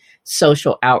involved in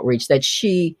social outreach, that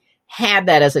she had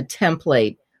that as a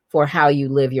template for how you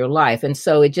live your life. And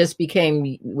so it just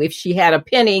became, if she had a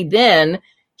penny, then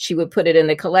she would put it in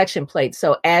the collection plate.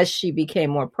 So as she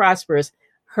became more prosperous,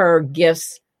 her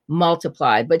gifts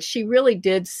multiplied. But she really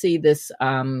did see this,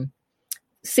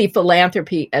 see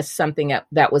philanthropy as something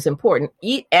that was important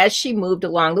as she moved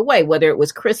along the way, whether it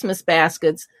was Christmas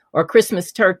baskets or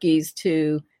Christmas turkeys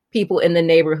to people in the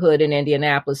neighborhood in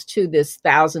Indianapolis, to this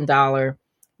 $1,000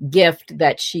 gift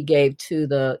that she gave to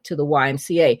the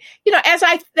YMCA.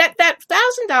 That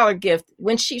 $1,000 gift,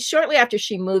 shortly after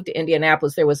she moved to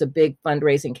Indianapolis, there was a big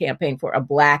fundraising campaign for a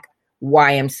Black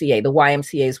YMCA. The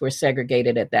YMCAs were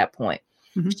segregated at that point.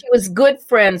 Mm-hmm. She was good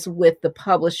friends with the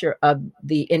publisher of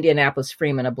the Indianapolis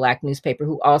Freeman, a Black newspaper,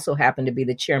 who also happened to be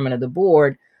the chairman of the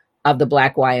board of the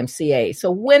Black YMCA. So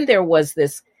when there was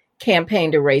this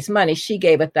campaign to raise money, she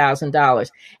gave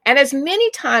 $1,000. And as many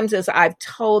times as I've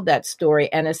told that story,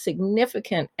 and as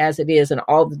significant as it is and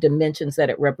all the dimensions that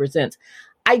it represents,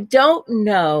 I don't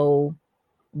know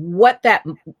what that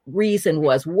reason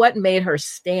was, what made her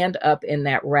stand up in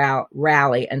that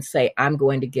rally and say, I'm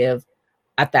going to give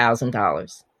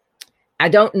 $1,000. I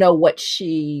don't know what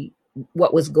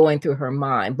was going through her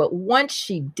mind, but once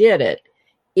she did it,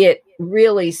 it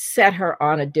really set her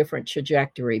on a different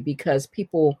trajectory because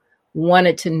people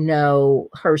wanted to know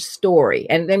her story.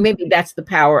 And then maybe that's the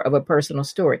power of a personal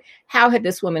story. How had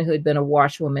this woman who had been a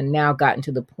washwoman now gotten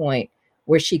to the point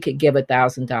where she could give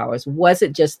 $1,000? Was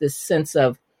it just this sense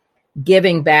of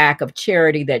giving back, of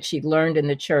charity that she learned in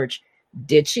the church?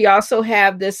 Did she also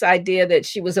have this idea that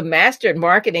she was a master at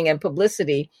marketing and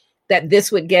publicity, that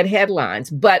this would get headlines,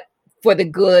 but for the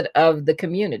good of the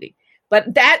community?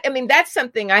 But that's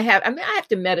something I have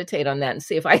to meditate on that and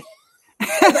see if I,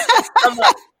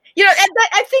 I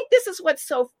think this is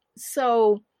what's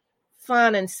so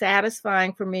fun and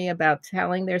satisfying for me about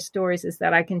telling their stories, is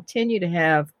that I continue to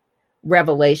have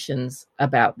revelations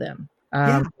about them.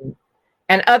 And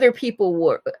other people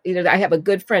were, I have a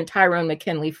good friend, Tyrone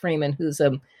McKinley Freeman, who's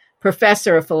a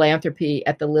professor of philanthropy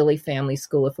at the Lilly Family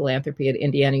School of Philanthropy at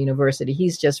Indiana University.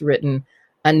 He's just written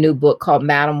a new book called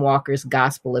Madam Walker's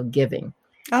Gospel of Giving.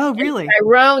 Oh, really? And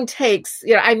Tyrone takes,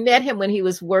 I met him when he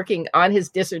was working on his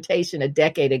dissertation a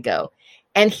decade ago,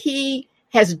 and he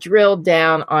has drilled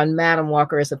down on Madam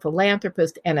Walker as a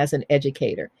philanthropist and as an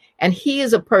educator. And he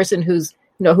is a person who's,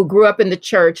 who grew up in the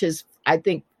church. I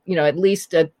think, at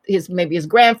least his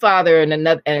grandfather and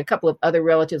a couple of other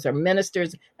relatives are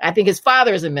ministers. I think his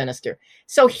father is a minister.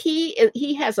 So he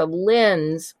has a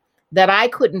lens that I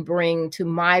couldn't bring to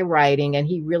my writing. And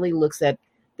he really looks at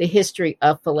the history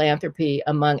of philanthropy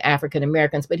among African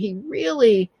Americans, but he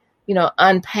really,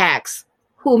 unpacks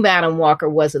who Madam Walker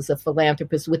was as a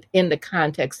philanthropist within the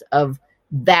context of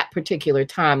that particular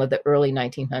time of the early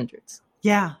 1900s.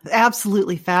 Yeah,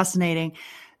 absolutely fascinating.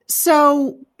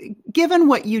 So given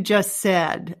what you just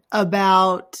said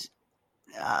about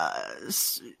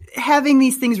having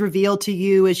these things revealed to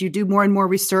you as you do more and more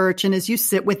research and as you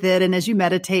sit with it and as you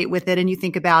meditate with it and you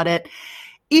think about it,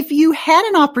 if you had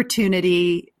an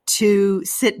opportunity to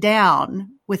sit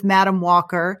down with Madam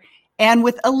Walker and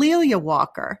with A'Lelia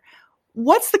Walker,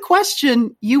 what's the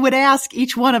question you would ask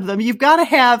each one of them? You've got to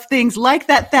have things like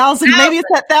that maybe it's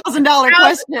that $1,000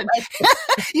 question.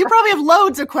 You probably have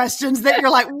loads of questions that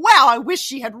you're like, wow, I wish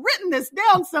she had written this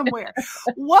down somewhere.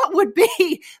 What would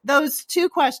be those two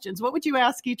questions? What would you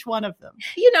ask each one of them?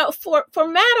 For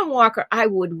Madam Walker, I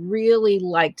would really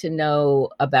like to know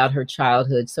about her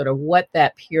childhood, sort of what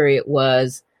that period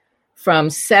was from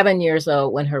 7 years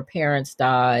old when her parents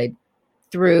died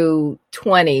through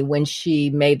 20 when she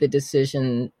made the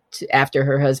decision after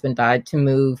her husband died to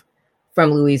move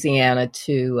from Louisiana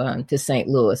to St.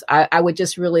 Louis. I would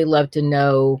just really love to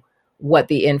know what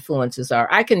the influences are.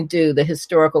 I can do the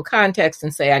historical context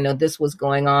and say, I know this was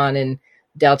going on in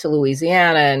Delta,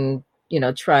 Louisiana, and,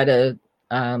 try to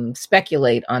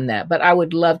speculate on that. But I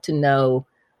would love to know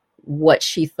what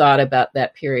she thought about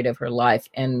that period of her life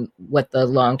and what the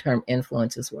long-term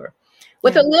influences were.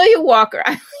 With A'Lelia Walker,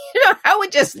 I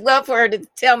would just love for her to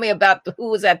tell me about who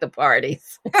was at the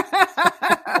parties.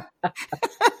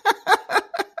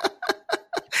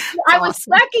 I was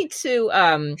lucky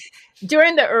to,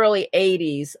 during the early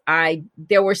 80s,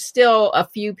 there were still a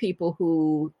few people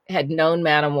who had known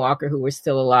Madam Walker who were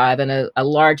still alive, and a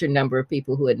larger number of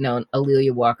people who had known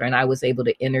A'Lelia Walker, and I was able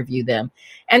to interview them.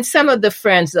 And some of the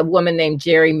friends, a woman named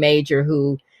Jerry Major,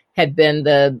 who had been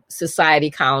the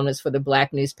society columnist for the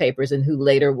Black newspapers and who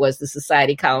later was the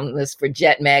society columnist for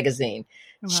Jet magazine.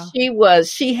 Wow.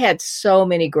 She had so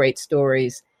many great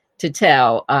stories to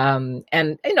tell. And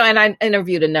I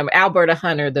interviewed a number, Alberta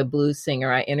Hunter, the blues singer,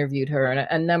 I interviewed her, and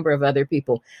a number of other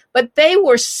people, but they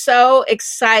were so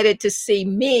excited to see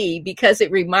me because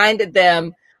it reminded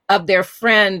them of their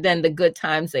friend and the good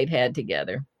times they'd had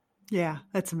together. Yeah,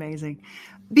 that's amazing.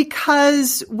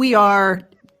 Because we are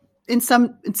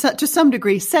to some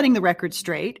degree, setting the record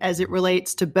straight as it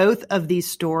relates to both of these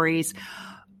stories,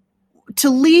 to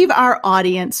leave our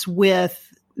audience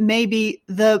with maybe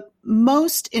the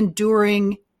most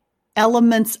enduring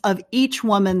elements of each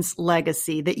woman's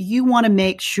legacy that you want to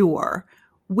make sure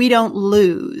we don't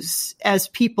lose as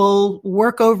people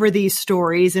work over these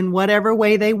stories in whatever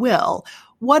way they will.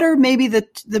 What are maybe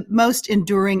the most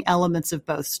enduring elements of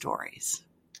both stories?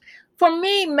 For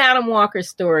me, Madam Walker's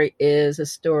story is a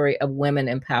story of women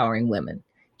empowering women.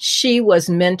 She was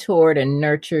mentored and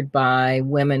nurtured by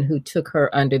women who took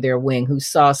her under their wing, who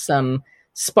saw some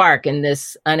spark in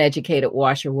this uneducated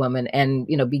washerwoman and,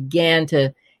 began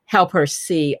to help her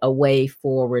see a way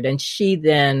forward. And she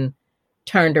then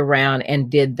turned around and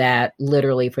did that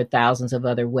literally for thousands of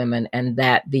other women, and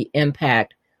that the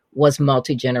impact was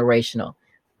multi-generational,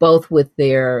 both with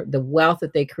the wealth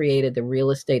that they created, the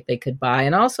real estate they could buy,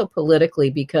 and also politically,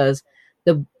 because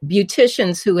the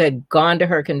beauticians who had gone to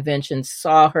her convention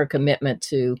saw her commitment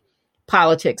to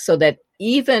politics, so that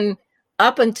even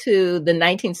up until the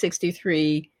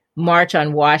 1963 March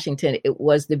on Washington, it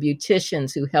was the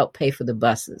beauticians who helped pay for the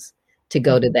buses to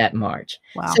go to that march.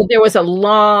 Wow. So there was a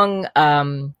long,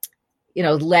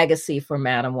 legacy for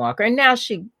Madam Walker. And now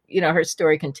she, her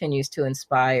story continues to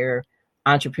inspire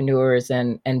entrepreneurs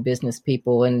and business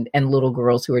people and little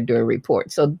girls who are doing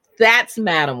reports. So that's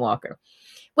Madam Walker.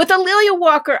 With A'Lelia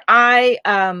Walker,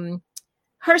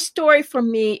 her story for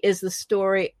me is the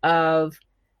story of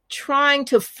trying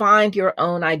to find your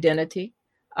own identity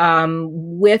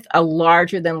with a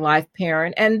larger than life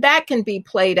parent. And that can be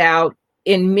played out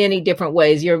in many different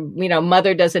ways. Your,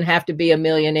 mother doesn't have to be a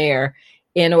millionaire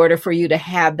in order for you to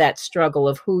have that struggle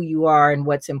of who you are and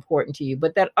what's important to you.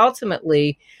 But that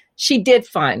ultimately she did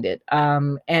find it.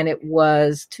 And it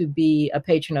was to be a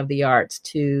patron of the arts,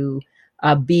 to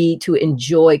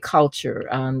enjoy culture.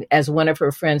 As one of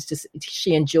her friends,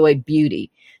 she enjoyed beauty.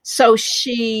 So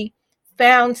she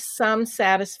found some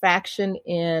satisfaction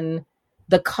in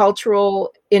the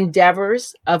cultural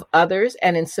endeavors of others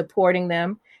and in supporting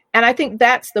them. And I think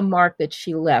that's the mark that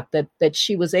she left, that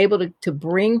she was able to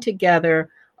bring together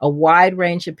a wide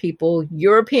range of people,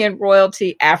 European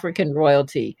royalty, African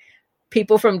royalty,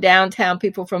 people from downtown,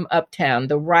 people from uptown,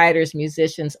 the writers,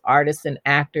 musicians, artists, and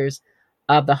actors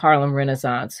of the Harlem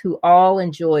Renaissance, who all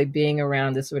enjoyed being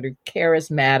around this sort of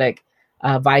charismatic,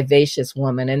 vivacious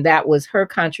woman. And that was her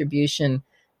contribution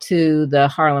to the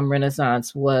Harlem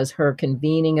Renaissance, was her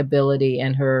convening ability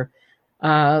and her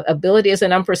ability as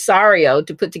an impresario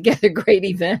to put together great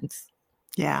events.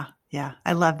 Yeah.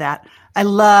 I love that. I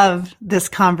love this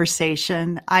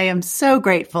conversation. I am so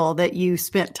grateful that you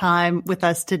spent time with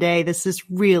us today. This is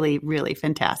really, really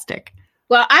fantastic.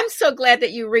 Well, I'm so glad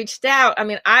that you reached out. I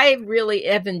mean, I really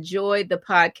have enjoyed the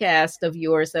podcast of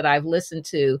yours that I've listened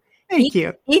to. Thank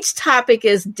you. Each topic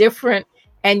is different,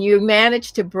 and you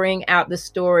managed to bring out the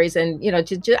stories and,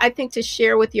 I think to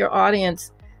share with your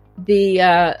audience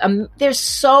there's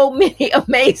so many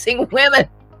amazing women.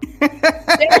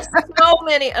 There's so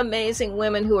many amazing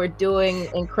women who are doing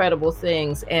incredible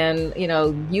things. And,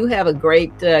 you have a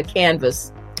great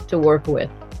canvas to work with.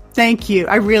 Thank you.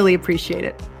 I really appreciate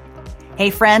it. Hey,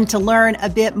 friend, to learn a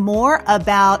bit more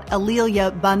about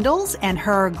A'Lelia Bundles and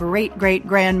her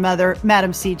great-great-grandmother,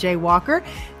 Madam C.J. Walker,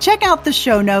 check out the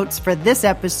show notes for this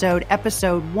episode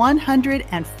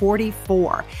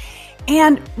 144.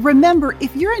 And remember,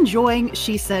 if you're enjoying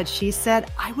She Said,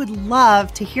 I would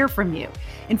love to hear from you.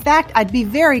 In fact, I'd be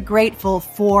very grateful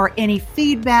for any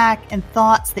feedback and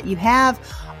thoughts that you have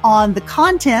on the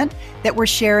content that we're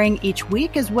sharing each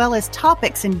week, as well as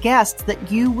topics and guests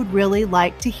that you would really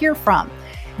like to hear from.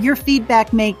 Your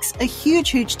feedback makes a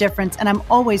huge difference, and I'm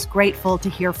always grateful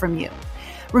to hear from you.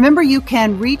 Remember, you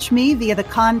can reach me via the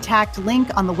contact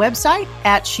link on the website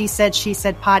at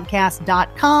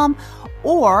shesaidpodcast.com,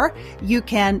 or you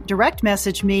can direct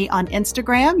message me on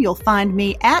Instagram. You'll find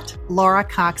me at Laura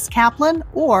Cox Kaplan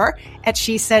or at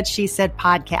She Said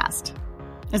Podcast.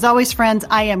 As always, friends,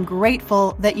 I am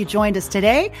grateful that you joined us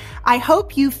today. I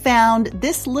hope you found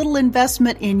this little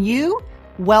investment in you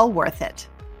well worth it.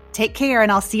 Take care,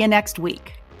 and I'll see you next week.